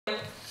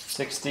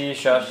60,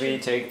 shot B,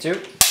 take 2.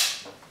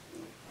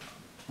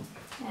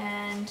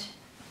 And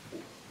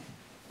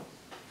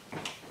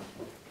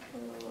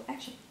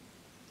action.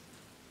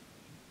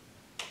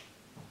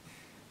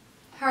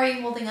 How are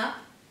you holding up?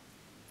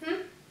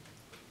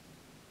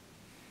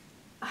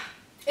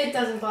 It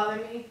doesn't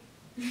bother me.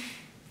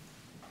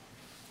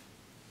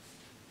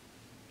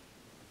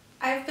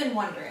 I've been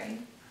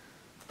wondering,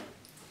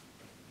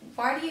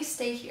 why do you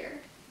stay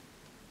here?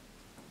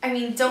 I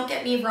mean, don't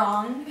get me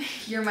wrong,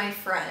 you're my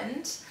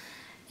friend,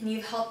 and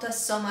you've helped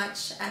us so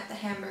much at the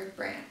Hamburg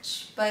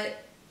branch,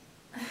 but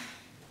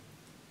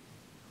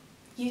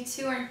you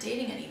two aren't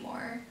dating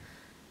anymore.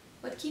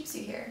 What keeps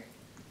you here?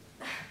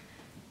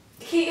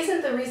 He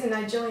isn't the reason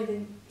I joined,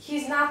 and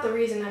he's not the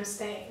reason I'm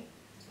staying.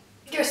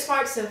 You're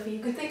smart, Sophie. You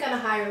can think on a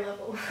higher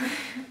level.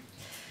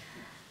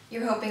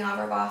 You're hoping I'll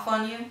rub off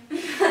on you?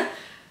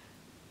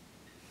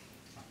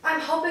 I'm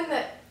hoping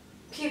that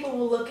people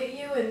will look at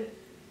you and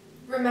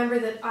remember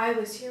that I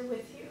was here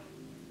with you.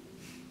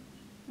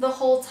 The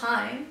whole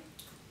time?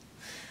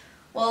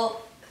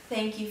 Well,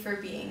 thank you for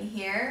being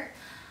here.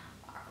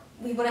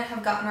 We wouldn't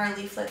have gotten our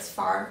leaflets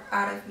far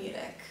out of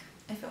Munich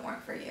if it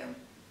weren't for you.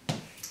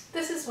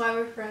 This is why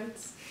we're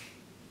friends.